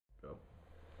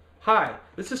Hi,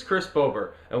 this is Chris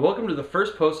Bober, and welcome to the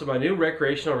first post of my new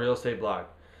recreational real estate blog.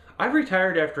 I've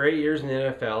retired after 8 years in the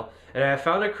NFL, and I have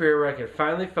found a career where I can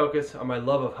finally focus on my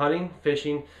love of hunting,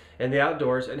 fishing, and the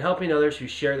outdoors, and helping others who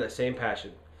share that same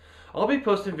passion. I'll be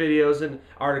posting videos and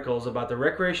articles about the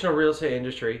recreational real estate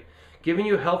industry, giving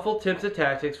you helpful tips and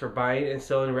tactics for buying and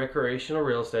selling recreational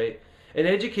real estate, and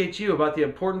educate you about the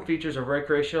important features of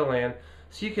recreational land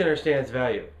so you can understand its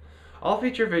value. I'll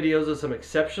feature videos of some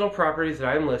exceptional properties that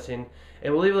I am listing,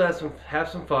 and we'll even have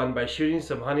some fun by shooting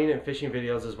some hunting and fishing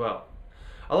videos as well.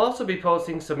 I'll also be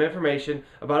posting some information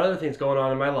about other things going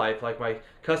on in my life, like my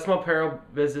custom apparel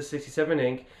business 67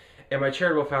 Inc. and my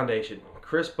charitable foundation,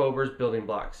 Chris Bober's Building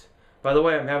Blocks. By the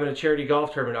way, I'm having a charity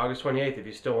golf tournament August 28th if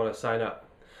you still want to sign up.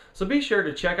 So be sure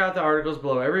to check out the articles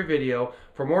below every video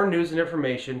for more news and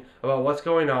information about what's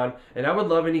going on, and I would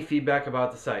love any feedback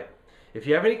about the site. If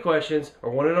you have any questions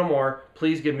or want to know more,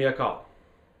 please give me a call.